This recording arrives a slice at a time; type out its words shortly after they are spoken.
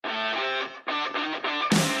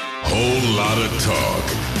whole lot of talk.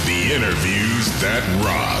 The interviews that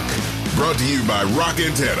rock. Brought to you by Rock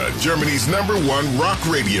Antenna, Germany's #1 rock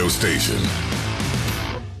radio station.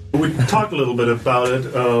 We talked a little bit about it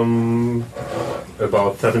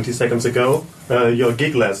about 70 seconds ago. Your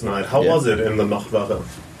gig last night. How was it in the Nachtwache?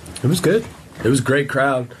 It was good. It was a great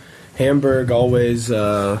crowd. Hamburg always,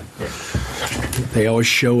 they always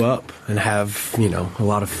show up and have, a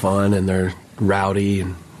lot of fun, and they're rowdy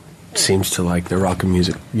and seems to like their rock and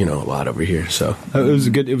music, a lot over here. So it was a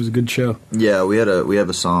good show. Yeah, we have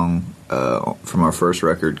a song from our first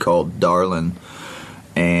record called "Darlin',"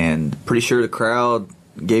 and pretty sure the crowd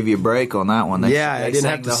gave you a break on that one. I didn't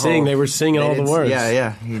have to sing. They were singing all the words.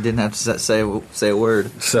 Yeah. You didn't have to say a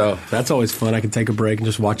word. So that's always fun. I can take a break and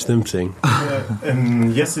just watch them sing.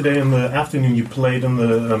 And yesterday in the afternoon, you played in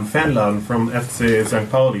the Fanladen from FC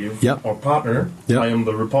St. Pauli, our partner. Yep. I am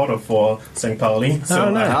the reporter for St. Pauli,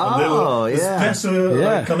 so I have a little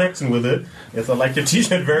special connection with it. Yes, I like your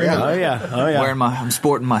T-shirt very much. Oh yeah. I'm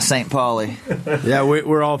sporting my St. Pauli. Yeah,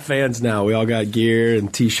 we're all fans now. We all got gear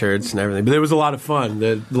and T-shirts and everything. But it was a lot of fun.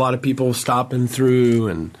 A lot of people stopping through,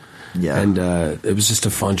 and it was just a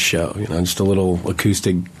fun show. Just a little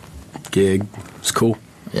acoustic gig. It's cool.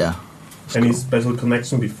 Yeah. Any special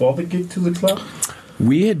connection before the gig to the club?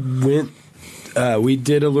 We we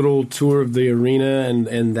did a little tour of the arena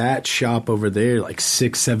and that shop over there like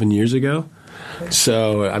 6-7 years ago.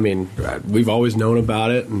 So we've always known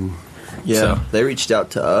about it, and they reached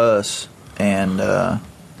out to us and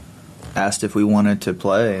asked if we wanted to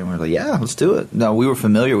play, and we were like, yeah, let's do it. No, we were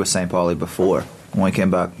familiar with St. Pauli before, when we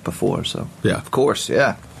came back before, so of course,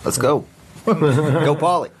 let's go. Go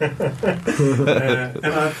Pauli. And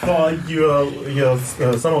I thought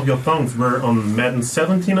some of your songs were on Madden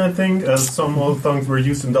 17, I think. Some of the songs were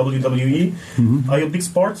used in WWE. Mm-hmm. Are you big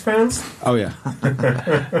sports fans? Oh, yeah.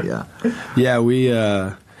 Yeah, we've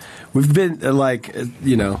been,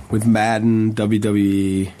 with Madden,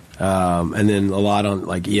 WWE, and then a lot on,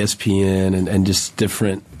 ESPN and just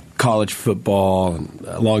different college football. And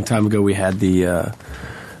a long time ago, we had the,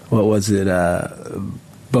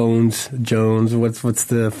 Bones Jones. What's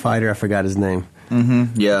the fighter? I forgot his name.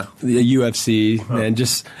 Mm-hmm. Yeah, the UFC,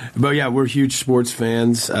 and we're huge sports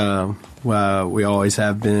fans. We always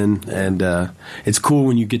have been, and it's cool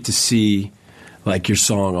when you get to see your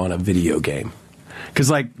song on a video game. Because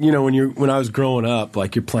when I was growing up,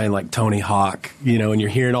 you're playing Tony Hawk, and you're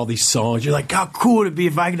hearing all these songs. You're like, how cool would it be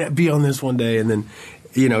if I could be on this one day? And then,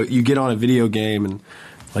 you get on a video game and.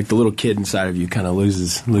 The little kid inside of you kind of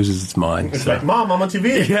loses its mind. It's like, Mom, I'm on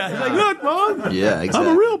TV. Yeah, it's like, look, Mom. Yeah, exactly.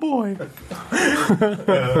 I'm a real boy.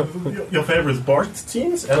 Your favorite sports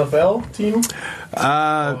teams? NFL team?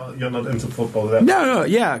 You're not into football that No,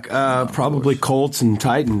 yeah. Probably Colts and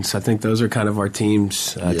Titans. I think those are kind of our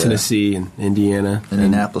teams. Tennessee and Indiana.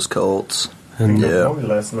 Indianapolis Colts. And won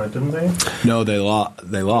last night, didn't they? No, they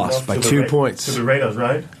lost by 2 points. To the Raiders,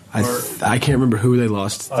 right? I can't remember who they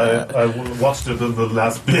lost. I watched the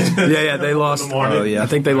last bit. Yeah, they lost. Oh, yeah. I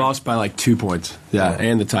think they lost by 2 points. Yeah,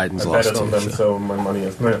 and the Titans lost. I bet it on them, so my money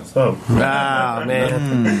is now. So.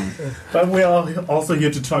 Man. But we are also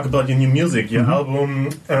here to talk about your new music, your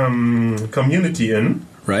album Community In.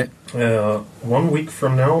 Right. 1 week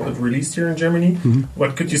from now, it released here in Germany. Mm-hmm.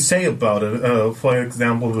 What could you say about it? For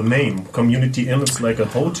example, the name Community Inn. It's like a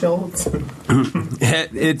hotel.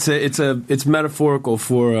 It's metaphorical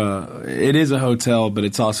for. It is a hotel, but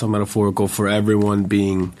it's also metaphorical for everyone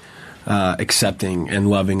being accepting and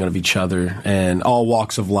loving of each other, and all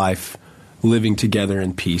walks of life living together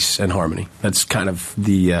in peace and harmony. That's kind of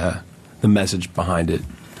the message behind it.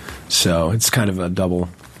 So it's kind of a double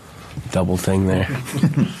thing there.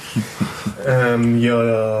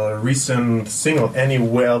 Your recent single,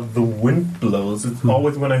 Anywhere the Wind Blows. It's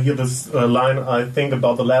always when I hear this line, I think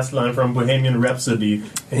about the last line from Bohemian Rhapsody.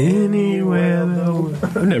 Anywhere the wind.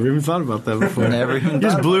 I've never even thought about that before. You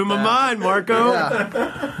just blew my mind, Marco.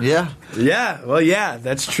 Yeah. Well, yeah,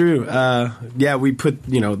 that's true. We put,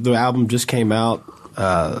 the album just came out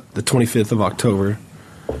the 25th of October,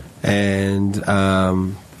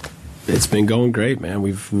 and it's been going great, man.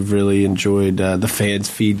 We've really enjoyed the fans'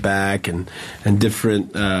 feedback and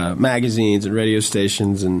different magazines and radio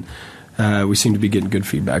stations, and we seem to be getting good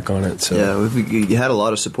feedback on it. So you had a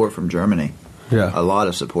lot of support from Germany. Yeah, a lot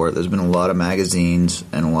of support. There's been a lot of magazines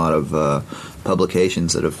and a lot of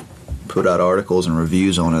publications that have put out articles and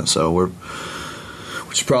reviews on it. So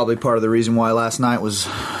which is probably part of the reason why last night was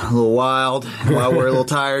a little wild, why we're a little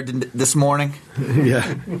tired this morning.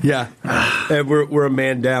 Yeah. And we're a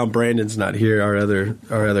man down. Brandon's not here. Our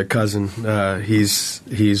other cousin.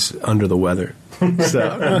 He's under the weather. So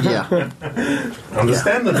yeah,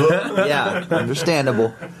 understandable. Yeah,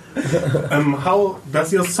 understandable. How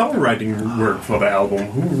does your songwriting work for the album?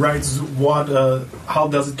 Who writes what? How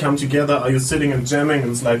does it come together? Are you sitting and jamming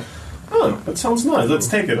and it's like, oh, that sounds nice, let's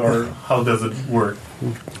take it? Or how does it work?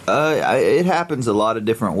 It happens a lot of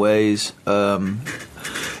different ways.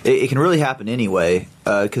 It can really happen anyway,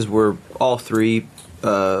 because we're all three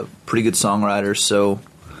pretty good songwriters, so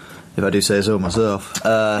if I do say so myself.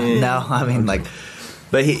 No, I mean, like,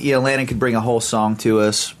 but Landon could bring a whole song to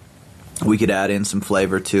us. We could add in some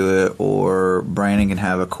flavor to it, or Brandon can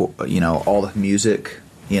have all the music,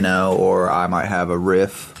 or I might have a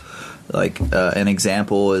riff. Like an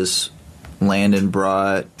example is Landon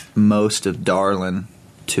brought most of Darlin'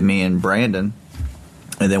 to me and Brandon,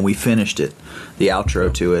 and then we finished it, the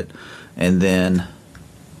outro to it, and then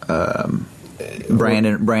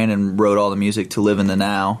Brandon wrote all the music to Live in the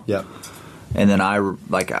Now. Yeah. And then I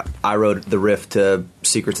wrote the riff to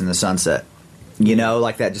Secrets in the Sunset.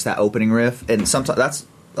 Like that, just that opening riff. And sometimes that's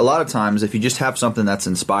a lot of times if you just have something that's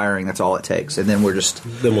inspiring, that's all it takes. And then we'll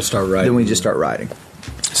start writing. Then we just start writing.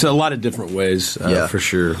 So a lot of different ways, for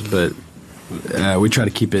sure. But we try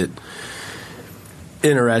to keep it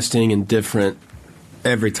interesting and different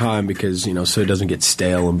every time because, so it doesn't get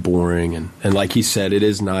stale and boring. And like he said, it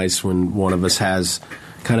is nice when one of us has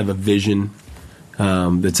kind of a vision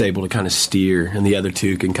that's able to kind of steer, and the other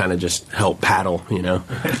two can kind of just help paddle,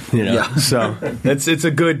 Yeah. So it's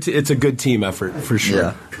a good team effort for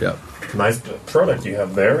sure. Yeah. Nice product you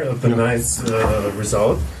have there. The nice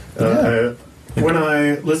result. When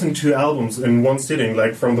I listen to albums in one sitting,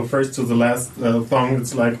 like from the first to the last song,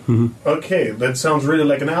 it's like, okay, that sounds really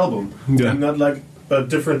like an album, and not like a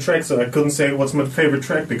different track. So I couldn't say what's my favorite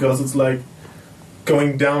track because it's like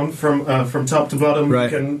going down from top to bottom.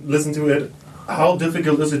 Right. You can listen to it. How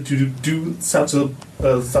difficult is it to do such a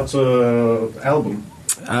album?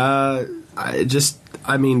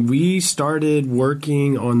 We started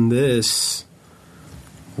working on this,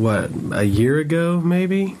 a year ago,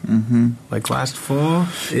 maybe? Mm-hmm. Like last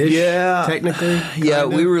fall-ish, technically? Yeah,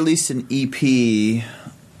 we released an EP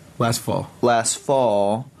last fall.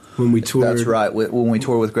 When we toured. That's right, when we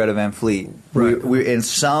toured with Greta Van Fleet. Right. We in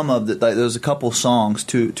some of the, there was a couple songs,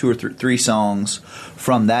 two or three songs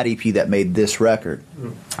from that EP that made this record.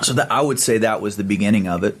 So I would say that was the beginning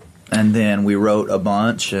of it. And then we wrote a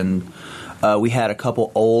bunch, and we had a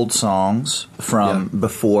couple old songs from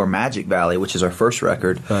before Magic Valley, which is our first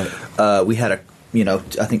record. Right. We had I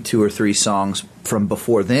think 2 or 3 songs from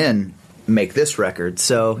before then make this record.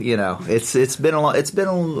 So it's been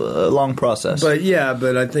a long process. But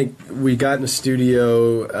I think we got in the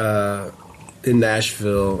studio in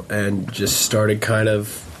Nashville and just started kind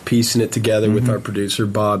of piecing it together with our producer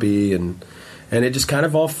Bobby, and it just kind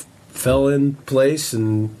of all fell in place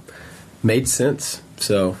and made sense.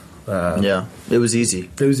 So it was easy.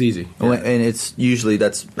 Yeah. And it's usually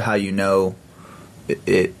that's how it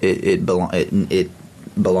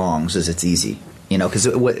belongs, is it's easy. Because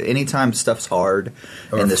anytime stuff's hard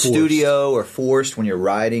in the studio or forced when you're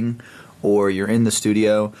writing or you're in the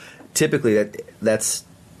studio, typically that's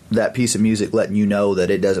that piece of music letting you know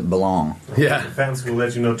that it doesn't belong. Yeah. The fans will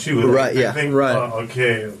let you know too. Right, they think, right.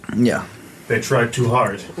 Okay. Yeah. They tried too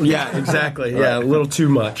hard. Yeah, exactly. Yeah, a little too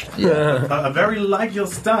much. Yeah. I very like your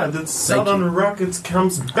style. The Southern rock, it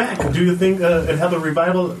comes back. Do you think it had a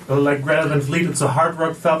revival like Greta Van Fleet? It's a hard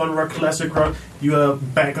rock, Southern rock, classic rock. You are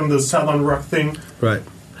back on the Southern rock thing. Right.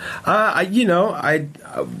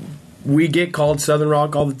 We get called Southern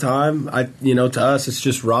rock all the time. To us it's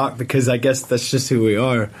just rock because I guess that's just who we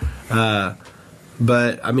are.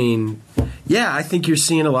 But I mean, I think you're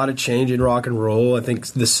seeing a lot of change in rock and roll. I think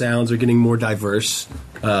the sounds are getting more diverse,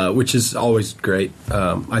 which is always great.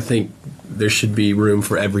 I think there should be room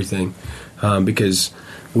for everything because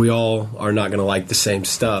we all are not going to like the same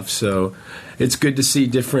stuff. So it's good to see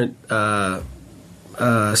different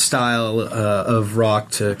style of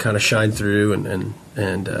rock to kind of shine through, and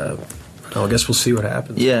I guess we'll see what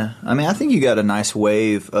happens. Yeah, I mean, I think you got a nice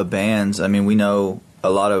wave of bands. I mean, we know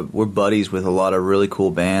we're buddies with a lot of really cool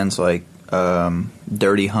bands like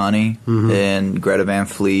Dirty Honey and Greta Van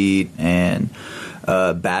Fleet and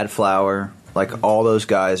Bad Flower. Like, all those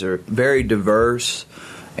guys are very diverse,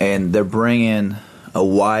 and they're bringing a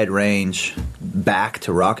wide range back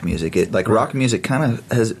to rock music. Rock music kind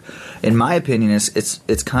of has, in my opinion,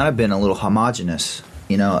 it's kind of been a little homogenous.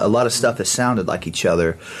 A lot of stuff has sounded like each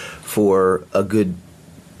other for a good,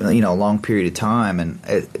 long period of time, and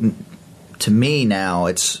to me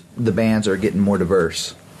now, the bands are getting more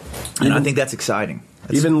diverse, and I think that's exciting.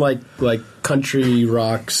 Even like country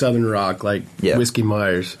rock, southern rock, like Whiskey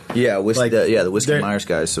Myers. Yeah, the Whiskey Myers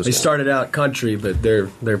guys. They started out country, but they're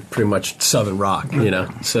pretty much southern rock, you know.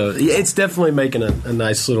 So it's definitely making a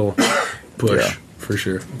nice little push. Yeah. For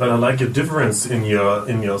sure. But I like a difference in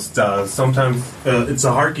your style. Sometimes it's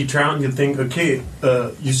a hard guitar and you think, okay,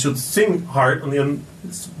 you should sing hard, and then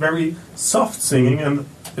it's very soft singing, and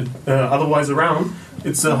otherwise around,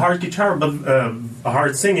 it's a hard guitar, but a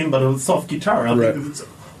hard singing, but a soft guitar. I think it's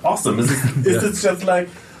awesome. Is it just like,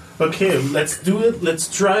 okay, let's do it,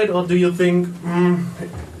 let's try it, or do you think,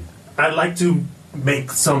 I'd like to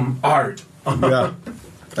make some art? Yeah.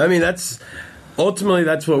 I mean, ultimately,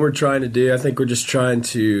 that's what we're trying to do. I think we're just trying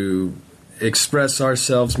to express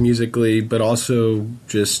ourselves musically, but also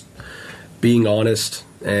just being honest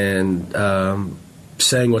and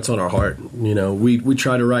saying what's on our heart. You know, we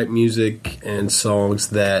try to write music and songs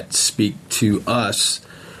that speak to us,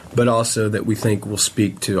 but also that we think will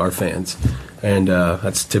speak to our fans. And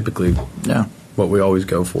that's typically what we always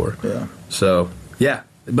go for. Yeah. So,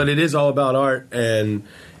 but it is all about art, and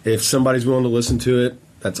if somebody's willing to listen to it,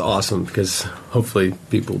 that's awesome, because hopefully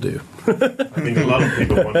people do. I think a lot of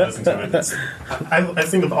people want to listen to it. I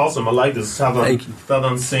think it's awesome. I like this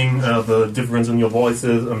southern sing, the difference in your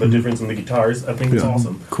voices and the difference in the guitars. I think it's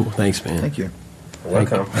awesome. Cool. Thanks, man. Thank you.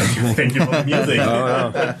 Welcome. Thank you for the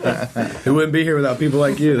music. We wouldn't be here without people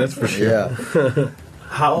like you, that's for sure. Yeah.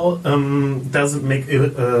 How does it make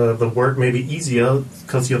the work maybe easier,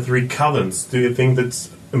 because you're 3 cousins? Do you think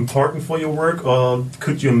that's important for your work, or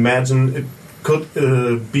could you imagine it could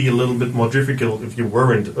be a little bit more difficult if you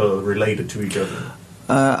weren't related to each other?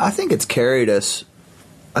 I think it's carried us.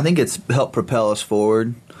 I think it's helped propel us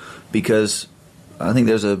forward, because I think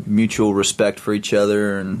there's a mutual respect for each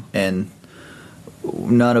other, and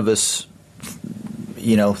none of us,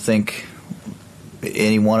 think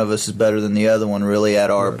any one of us is better than the other one really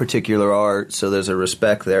at our particular art. So there's a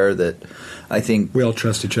respect there that I think we all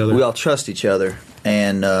trust each other.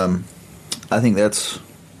 And I think that's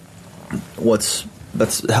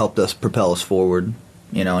helped us propel us forward,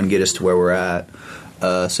 and get us to where we're at.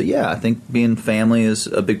 I think being family is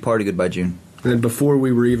a big part of Goodbye June. And before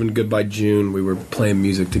we were even Goodbye June, we were playing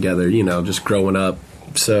music together, just growing up.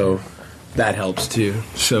 So that helps too.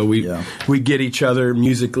 So we get each other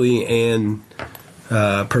musically and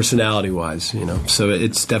personality-wise, So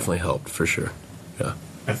it's definitely helped for sure. Yeah.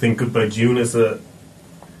 I think Goodbye June is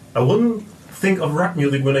I wouldn't think of rock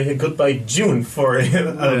music when I hear Goodbye June for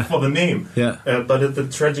the name. Yeah. But it's a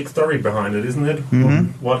tragic story behind it, isn't it?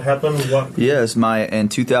 Mm-hmm. What happened? Yes, in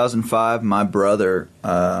 2005, my brother,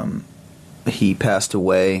 he passed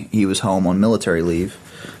away. He was home on military leave.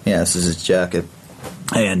 Yeah, this is his jacket.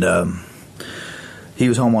 And he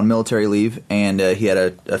was home on military leave, and he had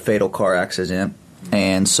a fatal car accident.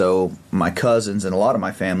 And so my cousins and a lot of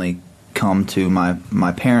my family come to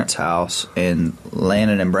my parents' house, and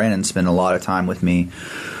Landon and Brandon spent a lot of time with me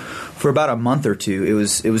for about a month or two. It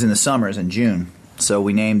was in the summers in June, so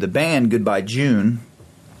we named the band Goodbye June.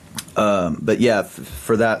 But yeah,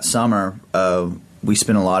 for that summer, we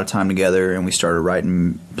spent a lot of time together, and we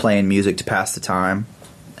started playing music to pass the time,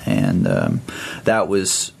 and that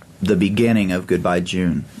was the beginning of Goodbye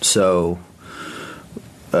June. So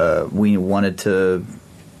we wanted to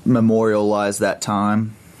memorialize that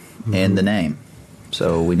time. Mm-hmm. And the name,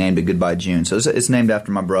 so we named it Goodbye June. So it's named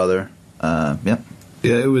after my brother. Yeah,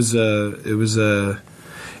 it was a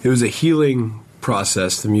healing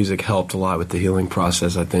process. The music helped a lot with the healing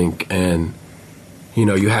process, I think. And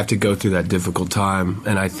you have to go through that difficult time.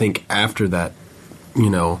 And I think after that,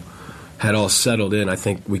 had all settled in, I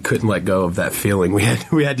think we couldn't let go of that feeling. We had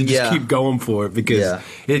to just keep going for it, because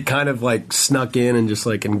it kind of like snuck in and just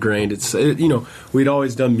like ingrained. We'd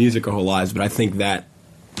always done music our whole lives, but I think that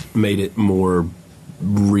made it more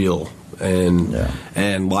real,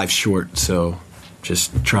 and life's short, so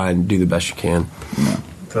just try and do the best you can. Yeah.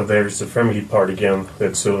 So there's the family part again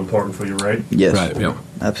that's so important for you, right? Yes. Right, yeah.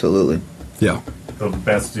 Absolutely. Yeah. So the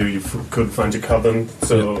best you could find your cousin,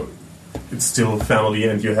 so it's still family,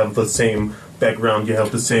 and you have the same background, you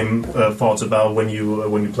have the same thoughts about when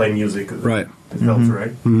you play music. Right. It helps,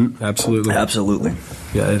 right? Mm-hmm. Absolutely. Absolutely.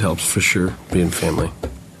 Yeah, it helps for sure, being family.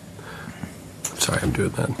 Sorry, I'm doing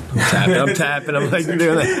that. I'm tapping. I'm like, doing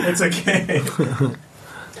that. It's okay.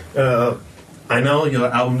 I know your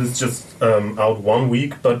album is just out 1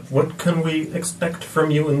 week, but what can we expect from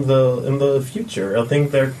you in the future? I think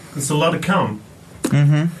there's a lot to come.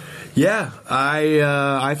 Mm-hmm. Yeah,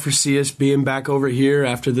 I foresee us being back over here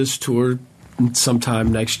after this tour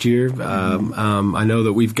sometime next year. I know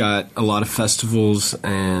that we've got a lot of festivals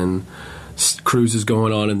and cruises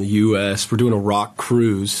going on in the U.S. We're doing a rock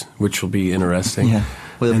cruise, which will be interesting. Yeah.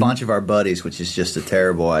 With a bunch of our buddies, which is just a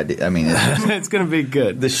terrible idea. I mean, it's going to be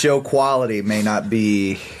good. The show quality may not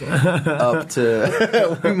be up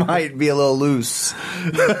to. We might be a little loose,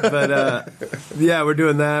 but yeah, we're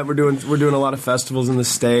doing that. We're doing a lot of festivals in the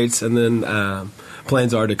States, and then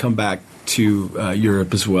plans are to come back to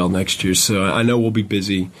Europe as well next year. So I know we'll be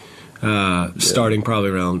busy starting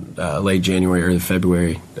probably around late January, early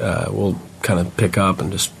February. We'll kind of pick up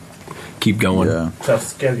and just keep going. Yeah. Tough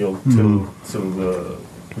schedule till the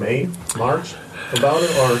May, March about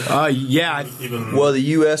it, or yeah. Well, the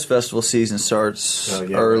U.S. festival season starts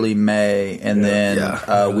early May, and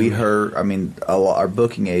then we heard. I mean, our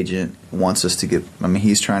booking agent wants us to get. I mean,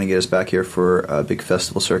 he's trying to get us back here for a big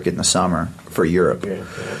festival circuit in the summer for Europe,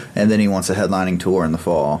 and then he wants a headlining tour in the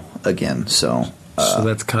fall again. So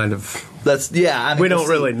that's kind of I mean, we don't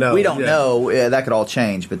really know. We don't know. Yeah, that could all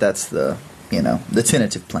change, but that's the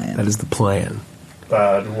tentative plan. That is the plan.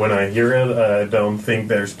 But when I hear it, I don't think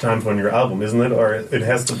there's time for a new album, isn't it? Or it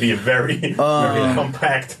has to be a very, very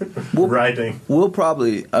compact writing. We'll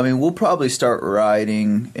probably start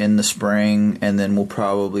writing in the spring, and then we'll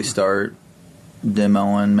probably start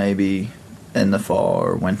demoing maybe in the fall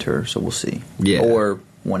or winter. So we'll see. Yeah. Or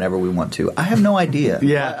whenever we want to. I have no idea.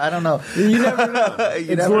 Yeah. I don't know. You never know.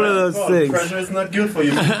 It's one of those things. Pressure is not good for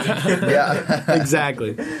you. Yeah.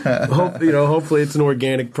 Exactly. Hopefully it's an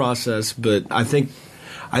organic process, but I think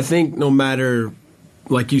no matter,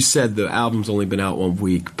 like you said, the album's only been out 1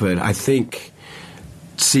 week, but I think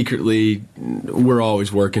secretly we're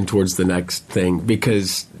always working towards the next thing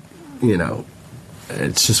because,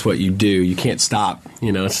 it's just what you do. You can't stop.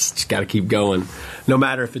 It's just got to keep going. No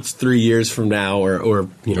matter if it's 3 years from now or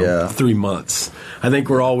 3 months. I think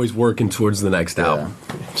we're always working towards the next album.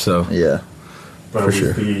 So for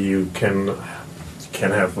sure. You can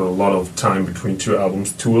have a lot of time between two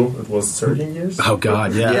albums. Tool, it was 13 years. Oh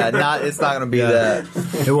God, yeah. It's not going to be that.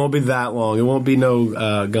 It won't be that long. It won't be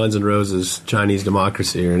no Guns N' Roses Chinese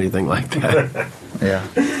Democracy or anything like that. Yeah.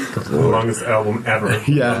 The longest album ever.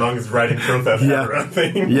 Yeah. The longest writing process ever, I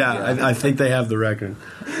think. Yeah, I think they have the record.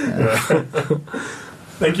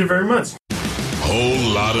 Thank you very much.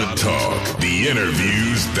 Whole lot of talk. The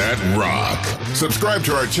interviews that rock. Subscribe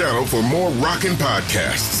to our channel for more rockin'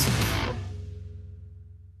 podcasts.